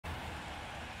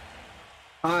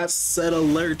Hot set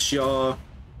alert, y'all.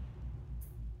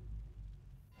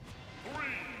 3,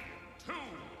 2,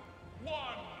 1,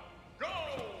 go!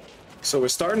 So we're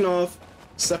starting off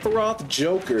Sephiroth,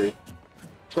 Joker,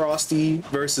 Frosty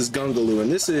versus Gungaloo,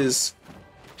 and this is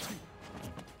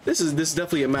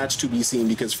definitely a match to be seen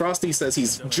because Frosty says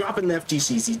he's dropping the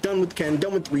FGCs. He's done with Ken,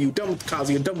 done with Ryu, done with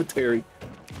Kazuya, done with Terry.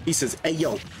 He says, "Hey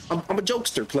yo, I'm a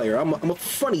jokester player. I'm a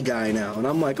funny guy now," and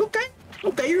I'm like, okay,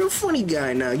 you're a funny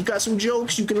guy now. You got some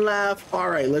jokes, you can laugh. All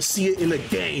right, let's see it in the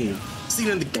game. See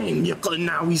it in the game. Yeah,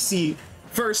 now we see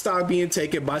first stock being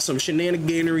taken by some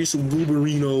shenaniganery, some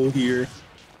gooberino here.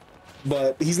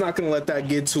 But he's not gonna let that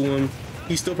get to him.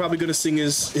 He's still probably gonna sing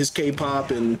his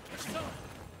K-pop and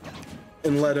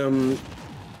let him,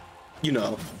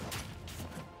 y'all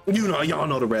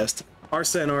know the rest.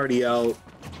 Arsene already out,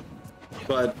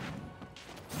 but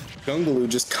Gungaloo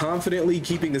just confidently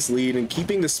keeping this lead and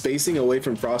keeping the spacing away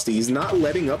from Frosty. He's not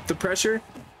letting up the pressure.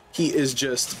 He is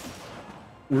just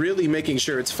really making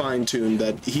sure it's fine-tuned,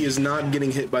 that he is not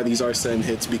getting hit by these Arsene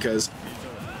hits, because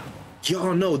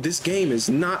y'all know this game is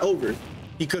not over.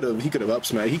 He could have up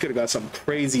smash. He could have got something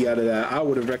crazy out of that. I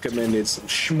would have recommended some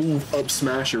smooth up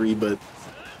smashery, but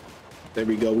there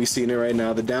we go. We've seen it right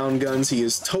now. The down guns, he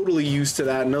is totally used to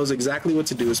that, knows exactly what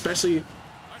to do, especially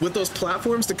with those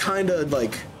platforms to kind of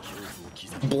like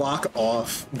block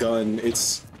off gun.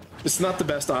 It's not the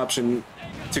best option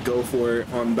to go for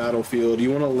on Battlefield.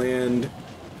 You want to land,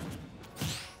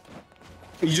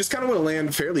 you just kind of want to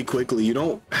land fairly quickly. You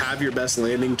don't have your best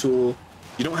landing tool.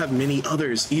 You don't have many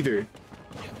others either.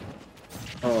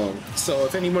 So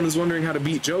if anyone is wondering how to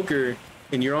beat Joker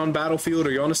and you're on Battlefield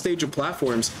or you're on a stage of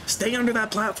platforms, stay under that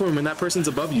platform and that person's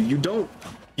above you. You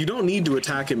don't need to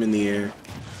attack him in the air.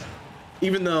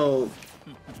 Even though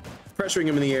pressuring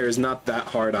him in the air is not that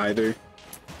hard either.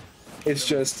 It's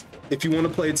just, if you want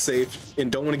to play it safe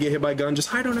and don't want to get hit by gun, just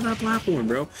hide under that platform,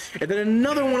 bro. And then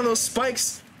another one of those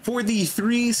spikes for the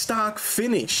 3-stock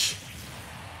finish.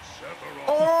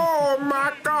 Oh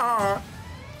my god!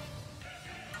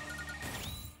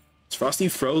 Is Frosty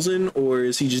frozen, or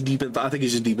is he just deep in thought? I think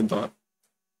he's just deep in thought.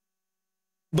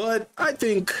 But I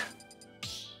think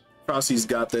Frosty's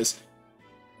got this.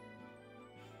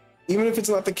 Even if it's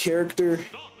not the character,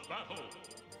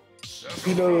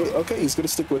 you know, okay, he's gonna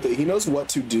stick with it. He knows what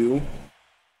to do.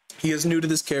 He is new to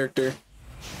this character.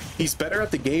 He's better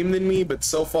at the game than me, but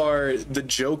so far the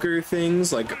Joker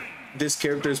things, like this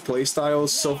character's playstyle,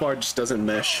 so far just doesn't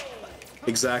mesh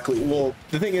exactly. Well,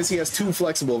 the thing is, he has too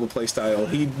flexible of a playstyle.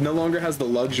 He no longer has the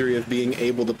luxury of being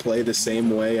able to play the same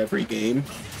way every game.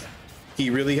 He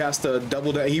really has to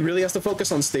double down. He really has to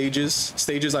focus on stages.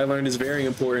 Stages, I learned, is very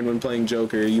important when playing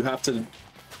Joker. You have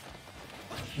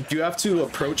to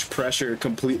approach pressure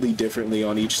completely differently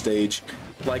on each stage.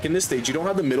 Like in this stage, you don't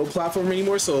have the middle platform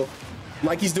anymore, so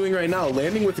like he's doing right now,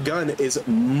 landing with the gun is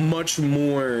much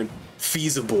more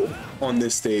feasible on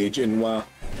this stage. And wow,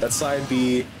 that side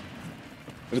B, I'm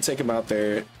gonna take him out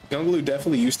there. Gungaloo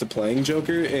definitely used to playing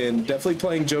Joker, and definitely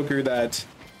playing Joker that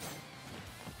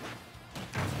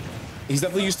he's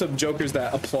definitely used to Jokers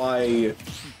that apply,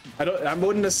 I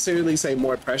wouldn't necessarily say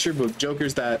more pressure, but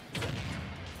Jokers that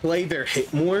play their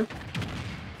hit more,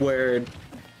 where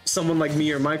someone like me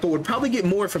or Michael would probably get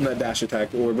more from that dash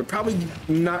attack, or would probably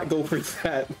not go for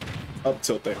that up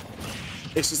tilt there.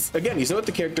 It's just, again, he's new at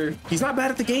the character. He's not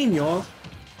bad at the game, y'all.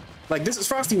 Like, this is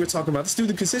Frosty we're talking about. This dude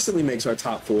that consistently makes our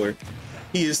top 4.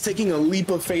 He is taking a leap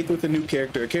of faith with a new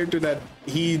character, a character that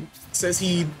he says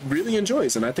he really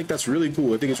enjoys, and I think that's really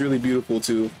cool. I think it's really beautiful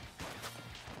to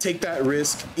take that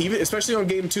risk, even especially on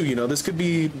game 2. You know, this could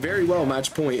be very well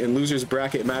match point and losers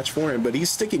bracket match for him, but he's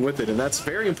sticking with it, and that's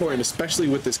very important, especially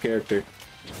with this character.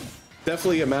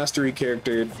 Definitely a mastery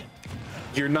character.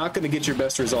 You're not going to get your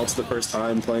best results the first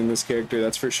time playing this character,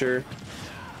 that's for sure.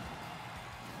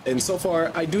 And so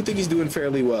far, I do think he's doing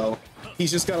fairly well.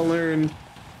 He's just got to learn,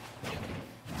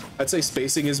 I'd say,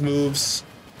 spacing his moves,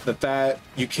 that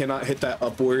you cannot hit that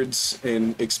upwards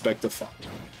and expect to fall.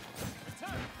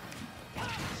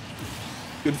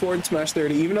 Good forward smash there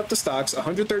to even up the stocks.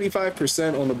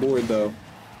 135% on the board, though.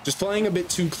 Just playing a bit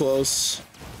too close,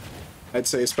 I'd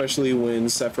say, especially when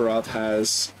Sephiroth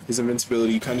has his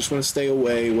invincibility. You kind of just want to stay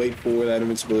away, wait for that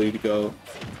invincibility to go.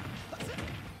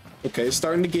 Okay,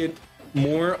 starting to get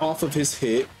more off of his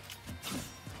hit.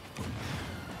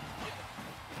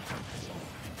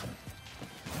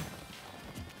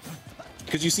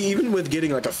 Because you see, even with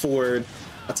getting like a forward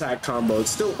attack combo, it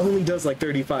still only does like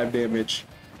 35 damage.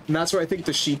 And that's where I think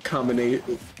the sheet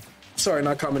combination, sorry,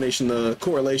 not combination, the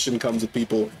correlation comes with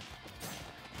people.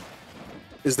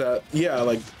 is that, yeah,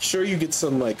 like, sure, you get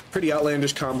some, like, pretty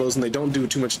outlandish combos and they don't do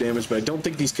too much damage, but I don't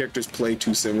think these characters play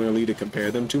too similarly to compare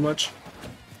them too much.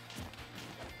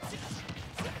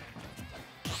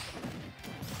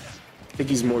 I think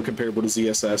he's more comparable to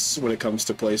ZSS when it comes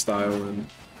to playstyle and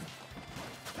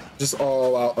just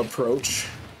all-out approach.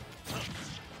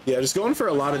 Yeah, just going for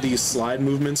a lot of these slide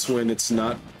movements when it's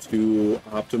not too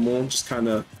optimal, just kind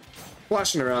of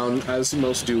flashing around as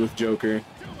most do with Joker.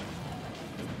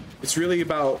 It's really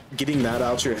about getting that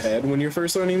out your head when you're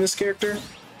first learning this character.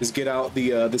 Is get out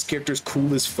the this character's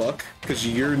cool as fuck, because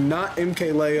you're not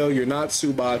MKLeo, you're not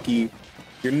Tsubaki,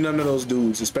 you're none of those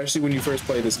dudes, especially when you first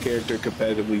play this character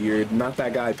competitively. You're not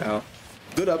that guy, pal.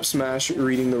 Good up smash,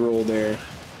 reading the roll there.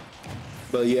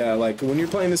 But yeah, like when you're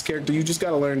playing this character, you just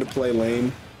gotta learn to play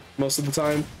lane most of the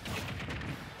time.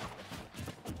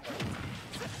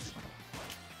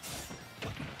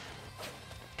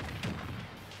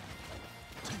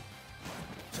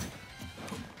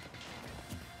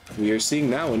 We are seeing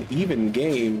now an even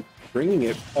game, bringing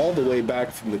it all the way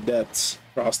back from the depths.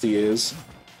 Frosty is.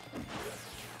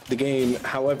 The game,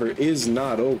 however, is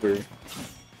not over.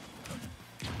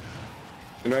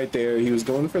 And right there, he was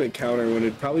going for the counter when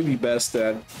it'd probably be best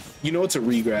that, you know, it's a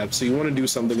regrab, so you want to do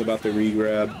something about the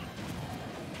regrab.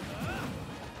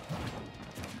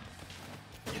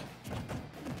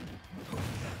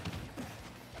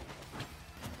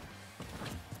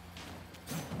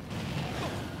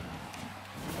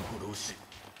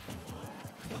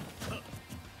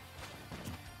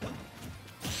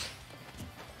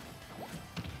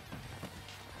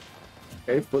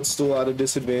 Okay, footstool out of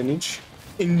disadvantage.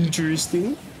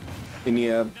 Interesting. And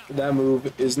yeah, that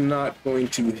move is not going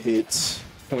to hit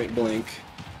point blank.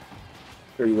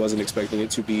 Or he wasn't expecting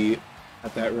it to be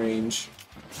at that range.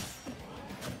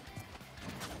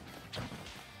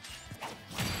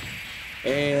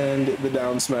 And the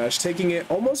down smash, taking it,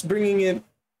 almost bringing it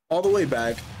all the way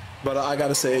back. But I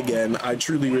gotta say again, I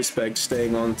truly respect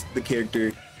staying on the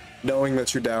character, knowing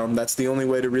that you're down. That's the only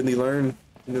way to really learn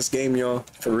in this game, y'all.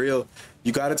 For real.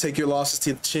 You gotta take your losses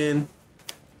to the chin.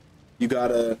 You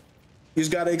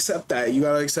just gotta accept that. You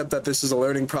gotta accept that this is a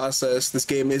learning process. This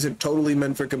game isn't totally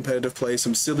meant for competitive play.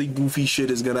 Some silly, goofy shit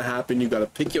is gonna happen. You gotta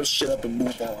pick your shit up and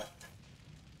move on.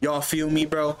 Y'all feel me,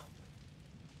 bro?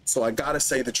 So I gotta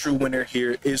say the true winner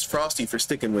here is Frosty for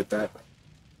sticking with that.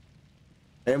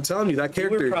 And I'm telling you, that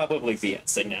character... You were probably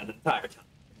BSing that the entire time.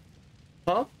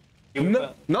 Huh?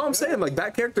 No, I'm saying, like,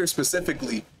 that character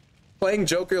specifically, playing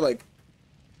Joker, like,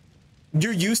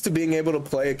 you're used to being able to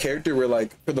play a character where,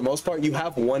 like, for the most part, you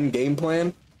have one game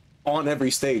plan on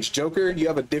every stage. Joker, you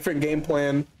have a different game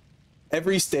plan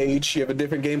every stage. You have a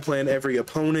different game plan every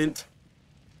opponent.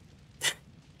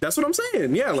 That's what I'm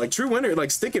saying. Yeah, like, true winner,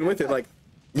 like, sticking with it. Like,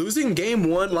 losing game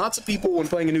one, lots of people when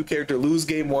playing a new character lose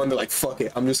game one. They're like, fuck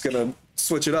it, I'm just gonna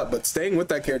switch it up. But staying with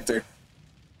that character,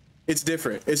 it's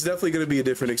different. It's definitely gonna be a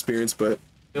different experience, but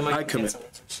I commit.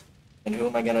 And who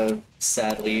am I gonna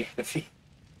sadly defeat?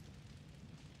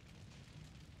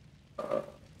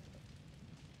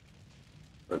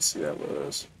 Let's see, that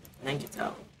was... I think it's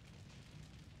out.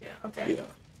 Yeah, okay. Yeah.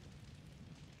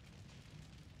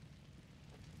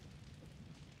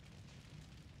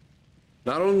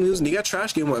 Not only losing, he got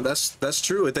trash game one. That's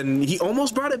true. And then he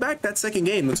almost brought it back that second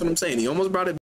game. That's what I'm saying. He almost brought it